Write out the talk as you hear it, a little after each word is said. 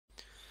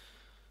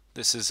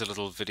This is a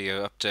little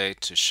video update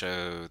to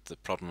show the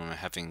problem I'm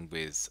having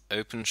with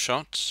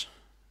Openshot.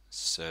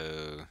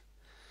 So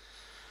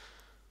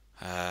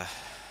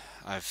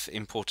I've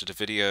imported a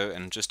video,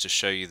 and just to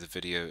show you the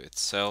video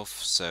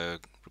itself, so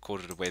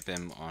recorded a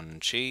webm on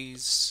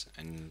cheese,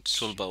 and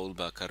I don't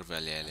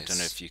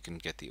know if you can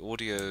get the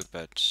audio,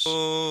 but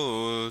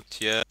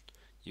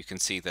you can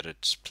see that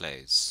it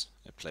plays.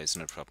 It plays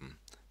no problem.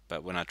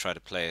 But when I try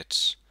to play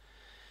it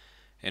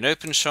in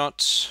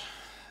Openshot,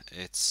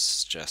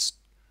 it's just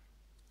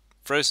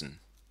frozen.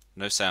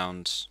 No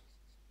sound,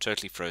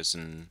 totally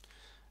frozen.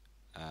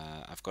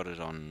 I've got it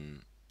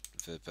on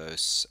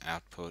verbose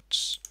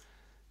output,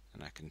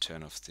 and I can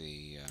turn off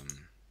the I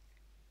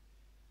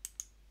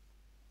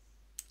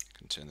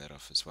can turn that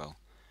off as well.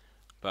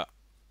 But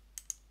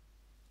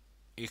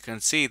you can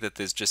see that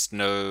there's just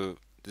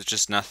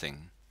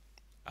nothing.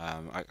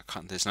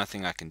 There's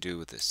nothing I can do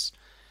with this.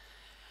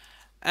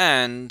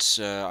 And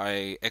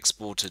I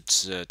exported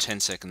 10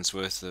 seconds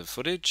worth of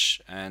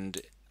footage,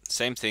 and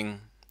same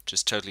thing,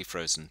 just totally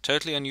frozen,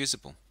 totally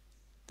unusable.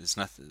 There's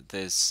nothing.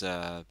 There's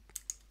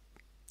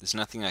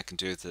nothing I can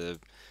do. The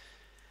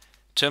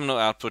terminal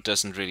output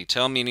doesn't really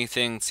tell me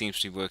anything. It seems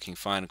to be working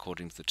fine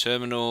according to the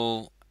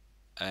terminal,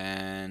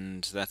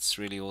 and that's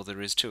really all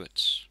there is to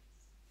it.